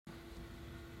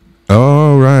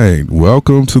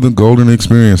welcome to the Golden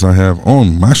Experience. I have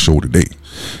on my show today,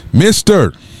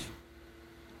 Mr.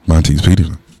 Montise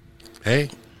Peterson. Hey.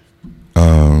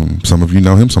 Some of you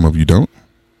know him, some of you don't.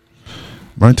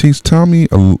 Montise,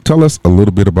 tell us a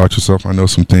little bit about yourself. I know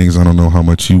some things. I don't know how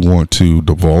much you want to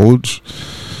divulge,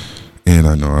 and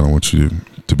I know I don't want you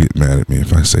to get mad at me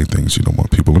if I say things you don't want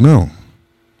people to know.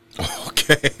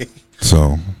 Okay.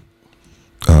 So,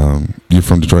 you're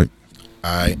from Detroit?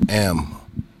 I am.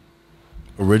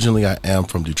 Originally, I am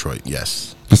from Detroit,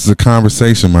 yes. This is a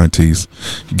conversation, Montise.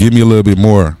 Give me a little bit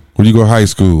more. Where do you go to high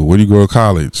school? Where do you go to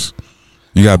college?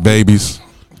 You got babies?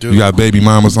 Dude. You got baby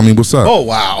mamas? I mean, what's up? Oh,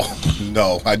 wow.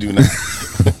 No, I do not.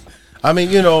 I mean,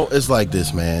 it's like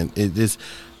this, man. These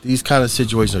kind of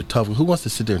situations are tough. Who wants to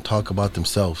sit there and talk about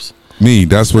themselves? Me.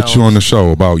 That's what you're on the show,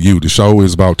 about you. The show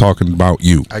is about talking about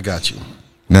you. I got you.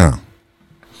 Now.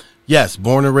 Yes,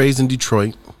 born and raised in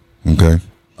Detroit. Okay.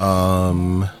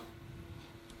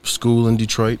 School in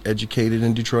Detroit, educated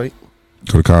in Detroit.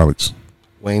 Go to college.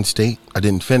 Wayne State. I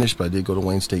didn't finish, but I did go to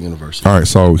Wayne State University. All right,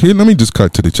 so here, let me just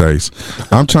cut to the chase.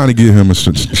 I'm trying to give him a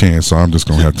chance, so I'm just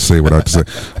going to have to say what I have to say.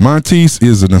 Montise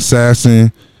is an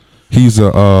assassin. He's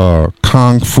a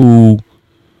kung fu,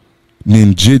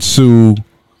 ninjutsu,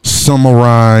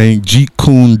 samurai, jeet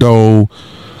kune do,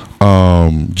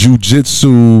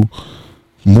 jiu-jitsu,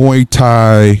 Muay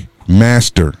Thai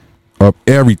master of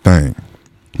everything.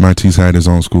 Montise had his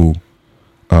own school.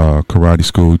 Karate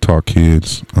school. He taught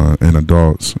kids and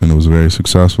adults, and it was very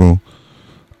successful.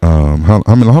 How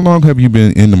long have you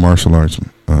been in the martial arts,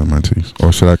 Montise?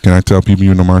 Or can I tell people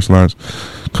you're in the martial arts?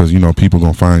 Because people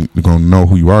gonna know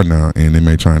who you are now, and they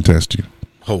may try and test you.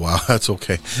 Oh wow, that's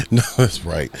okay. No, that's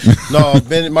right. No, I've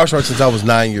been in martial arts since I was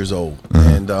 9 years old,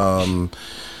 and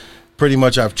pretty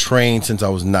much I've trained since I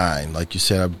was 9. Like you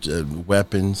said, I've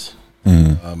weapons.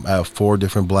 I have 4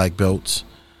 different black belts.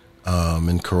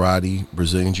 In karate,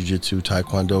 Brazilian jiu-jitsu,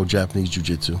 taekwondo, Japanese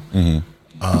jiu-jitsu.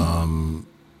 I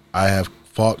have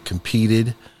fought,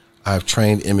 competed. I've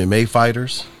trained MMA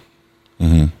fighters.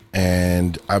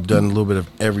 And I've done a little bit of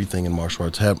everything in martial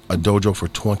arts. I had a dojo for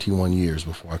 21 years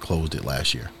before I closed it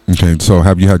last year. Okay, so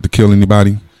have you had to kill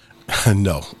anybody?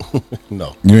 No.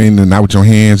 No. You ain't not with your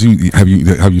hands. Have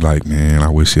you like, man, I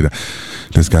wish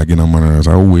this guy getting on my nerves.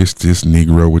 I wish this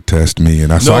Negro would test me,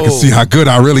 so I can see how good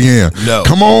I really am. No.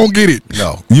 Come on, get it.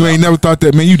 No. You ain't never thought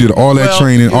that, man. You did all that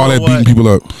training, all that beating people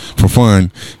up for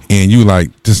fun, and you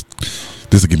like, this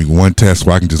will give me one test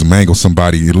where I can just mangle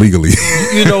somebody illegally.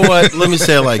 You know what? Let me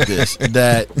say it like this.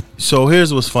 So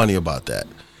here's what's funny about that.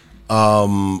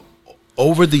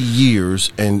 Over the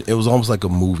years, and it was almost like a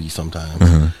movie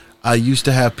sometimes, I used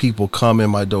to have people come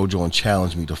in my dojo and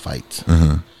challenge me to fights.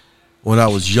 When I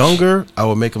was younger, I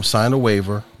would make them sign a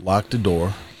waiver, lock the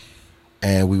door,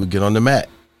 and we would get on the mat.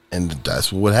 And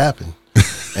that's what would happen.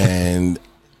 And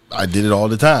I did it all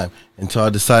the time until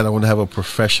I decided I wanted to have a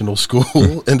professional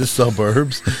school in the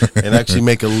suburbs and actually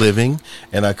make a living.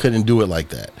 And I couldn't do it like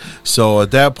that. So at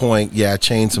that point, I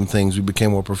changed some things. We became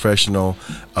more professional.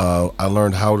 I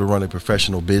learned how to run a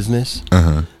professional business.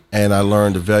 And I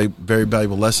learned a very, very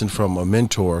valuable lesson from a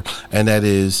mentor. And that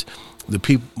is,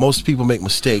 most people make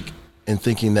mistake in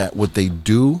thinking that what they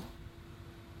do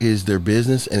is their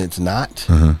business, and it's not.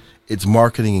 It's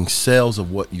marketing and sales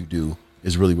of what you do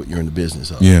is really what you're in the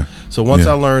business of. Yeah. So once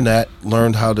I learned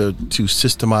how to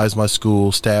systemize my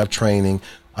school, staff training,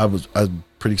 I was a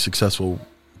pretty successful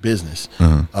business.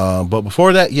 But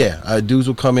before that, dudes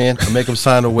would come in, I'd make them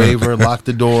sign a waiver, lock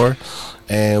the door,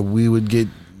 and we would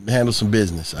handle some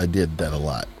business. I did that a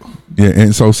lot. Yeah,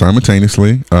 and so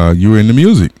simultaneously, you were in the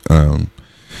music.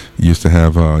 You used to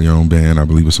have your own band, I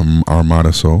believe it's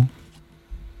Armada Soul.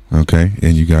 Okay,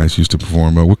 and you guys used to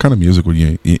perform. What kind of music were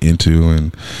you into,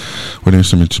 and what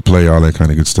instruments you play, all that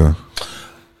kind of good stuff?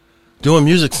 Doing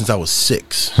music since I was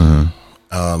 6.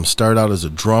 Started out as a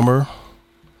drummer,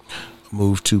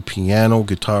 moved to piano,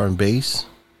 guitar, and bass.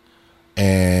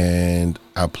 And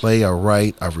I play, I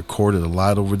write, I've recorded a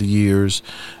lot over the years.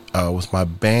 With my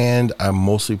band, I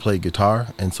mostly played guitar,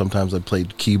 and sometimes I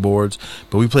played keyboards,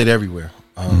 but we played everywhere.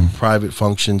 Private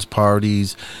functions,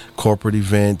 parties, corporate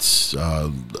events,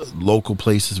 local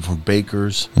places, from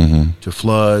bakers to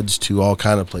floods to all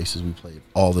kind of places. We played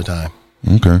all the time.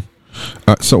 Okay.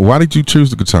 So why did you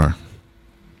choose the guitar?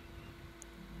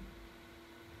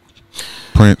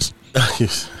 Prince.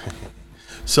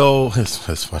 So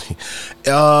that's funny.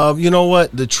 You know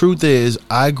what? The truth is,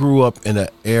 I grew up in an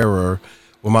era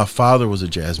where my father was a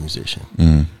jazz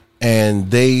musician, and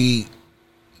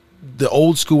the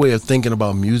old school way of thinking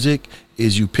about music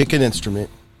is you pick an instrument,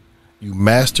 you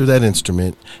master that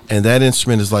instrument, and that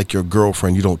instrument is like your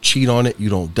girlfriend. You don't cheat on it.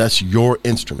 That's your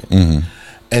instrument.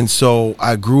 And so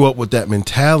I grew up with that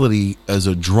mentality as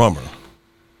a drummer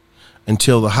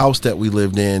until the house that we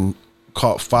lived in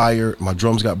caught fire. My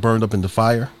drums got burned up in the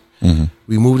fire.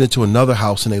 We moved into another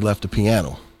house and they left the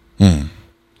piano.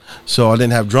 So I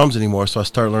didn't have drums anymore, so I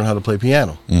started learning how to play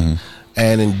piano.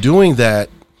 And in doing that,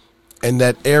 in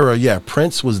that era, yeah,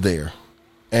 Prince was there.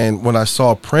 And when I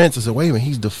saw Prince, I said, wait a minute,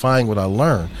 he's defying what I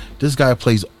learned. This guy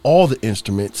plays all the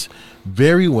instruments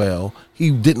very well.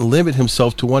 He didn't limit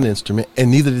himself to one instrument,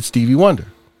 and neither did Stevie Wonder.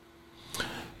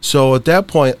 So at that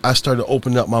point, I started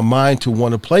opening up my mind to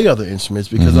want to play other instruments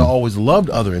because I always loved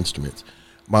other instruments.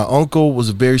 My uncle was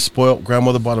very spoiled.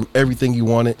 Grandmother bought him everything he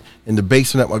wanted. In the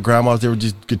basement at my grandma's, there were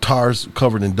just guitars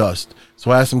covered in dust.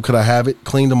 So I asked him, could I have it?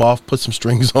 Cleaned them off, put some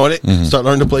strings on it, start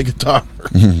learning to play guitar.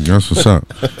 That's what's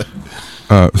up.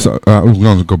 So we're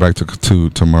going to go back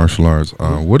to martial arts.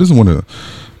 What is one of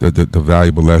the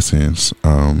valuable lessons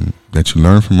that you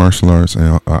learned from martial arts,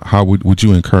 and how would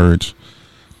you encourage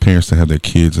parents to have their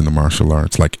kids in the martial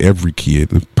arts, like every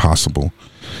kid, if possible,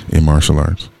 in martial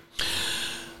arts?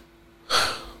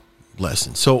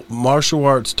 Lesson. So martial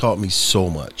arts taught me so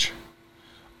much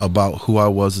about who I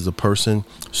was as a person.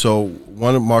 So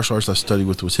one of the martial arts I studied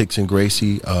with was Rickson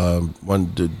Gracie,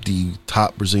 one of the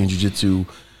top Brazilian Jiu-Jitsu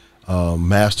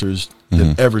masters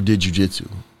that ever did Jiu-Jitsu.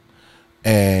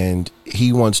 And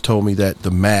he once told me that the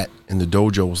mat in the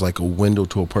dojo was like a window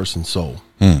to a person's soul.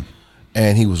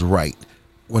 And he was right.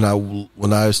 When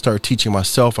I started teaching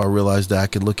myself, I realized that I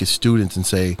could look at students and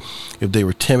say, if they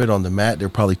were timid on the mat, they're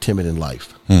probably timid in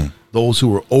life. Those who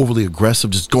were overly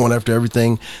aggressive, just going after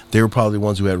everything, they were probably the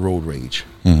ones who had road rage.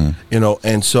 You know,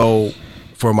 and so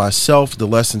for myself, the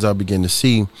lessons I began to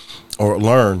see or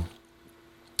learn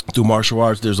through martial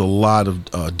arts, there's a lot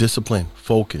of discipline,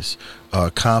 focus,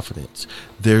 confidence.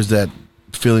 There's that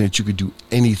feeling that you could do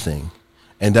anything.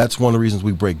 And that's one of the reasons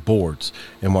we break boards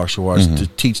in martial arts, to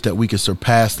teach that we can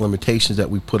surpass limitations that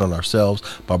we put on ourselves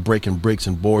by breaking bricks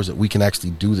and boards, that we can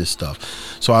actually do this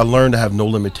stuff. So I learned to have no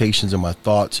limitations in my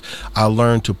thoughts. I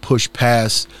learned to push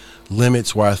past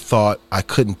limits where I thought I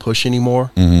couldn't push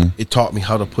anymore. It taught me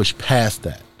how to push past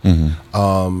that.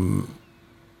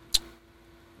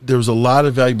 There was a lot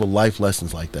of valuable life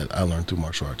lessons like that I learned through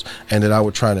martial arts, and that I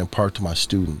would try to impart to my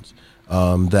students,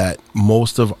 that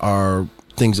most of our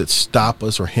things that stop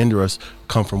us or hinder us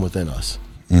come from within us,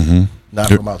 not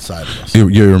from outside of us. It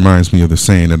reminds me of the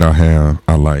saying that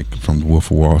I like from The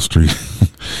Wolf of Wall Street.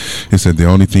 It said, the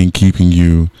only thing keeping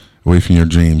you away from your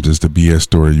dreams is the BS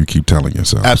story you keep telling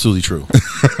yourself. Absolutely true.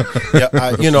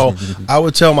 I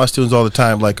would tell my students all the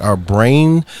time, like, our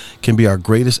brain can be our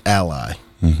greatest ally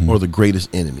or the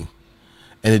greatest enemy.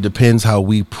 And it depends how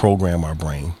we program our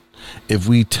brain. If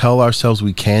we tell ourselves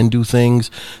we can do things,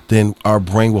 then our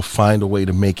brain will find a way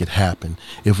to make it happen.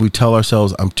 If we tell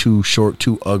ourselves I'm too short,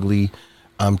 too ugly,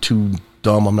 I'm too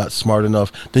dumb, I'm not smart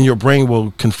enough, then your brain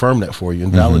will confirm that for you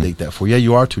and validate that for you. Yeah,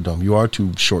 you are too dumb, you are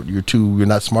too short, you're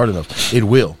not smart enough. It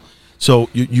will. So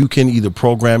you can either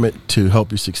program it to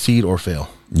help you succeed or fail.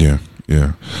 Yeah.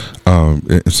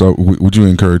 So would you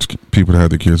encourage people to have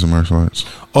their kids in martial arts?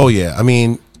 Oh, yeah. I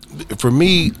mean, for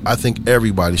me, I think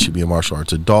everybody should be in martial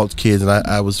arts, adults, kids, and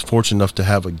I was fortunate enough to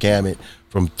have a gamut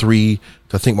from 3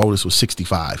 to, I think my oldest was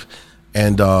 65.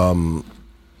 And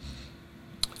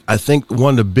I think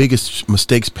one of the biggest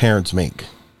mistakes parents make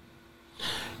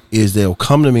is they'll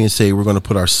come to me and say, we're going to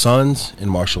put our sons in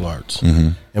martial arts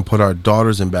and put our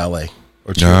daughters in ballet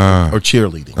or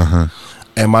cheerleading.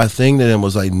 And my thing to them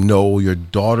was like, no, your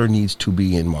daughter needs to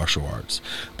be in martial arts,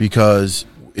 because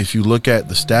if you look at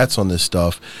the stats on this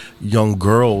stuff, young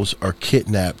girls are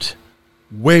kidnapped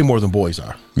way more than boys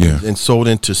are, and sold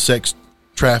into sex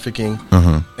trafficking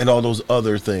and all those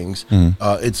other things.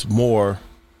 It's more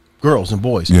girls and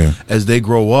boys. As they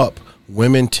grow up,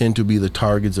 women tend to be the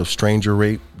targets of stranger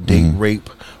rape, date rape,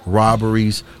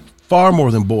 robberies, far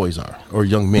more than boys are, or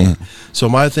young men. So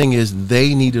my thing is,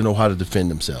 they need to know how to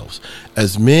defend themselves.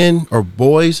 As men or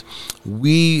boys,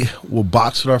 we will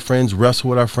box with our friends,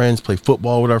 wrestle with our friends, play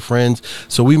football with our friends.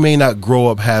 So we may not grow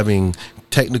up having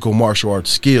technical martial arts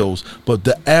skills, but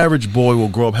the average boy will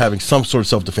grow up having some sort of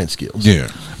self-defense skills.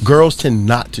 Girls tend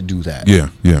not to do that.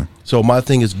 So my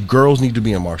thing is, girls need to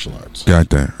be in martial arts. Got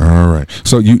that. All right.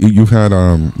 So you've had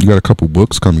you got a couple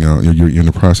books coming out. You're in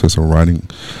the process of writing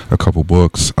a couple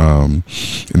books. And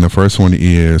the first one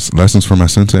is Lessons from My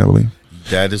Sensei, I believe.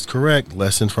 That is correct.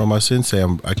 Lessons from My Sensei.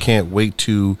 I can't wait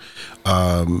to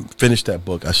finish that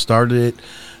book. I started it,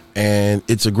 and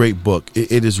it's a great book.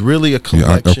 It is really a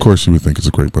collection. Of course you would think it's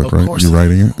a great book, right? You're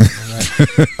writing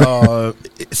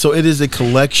it. So it is a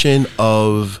collection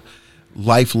of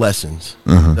life lessons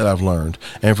that I've learned.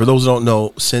 And for those who don't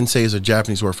know, sensei is a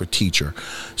Japanese word for teacher.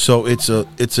 So it's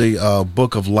a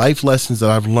book of life lessons that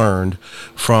I've learned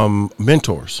from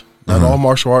mentors. Not all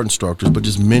martial art instructors, but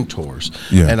just mentors.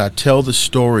 Yeah. And I tell the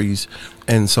stories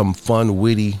in some fun,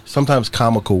 witty, sometimes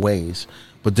comical ways,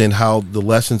 but then how the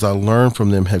lessons I learned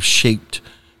from them have shaped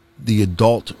the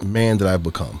adult man that I've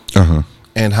become.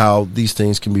 And how these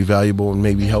things can be valuable and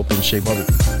maybe help and shape other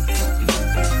people.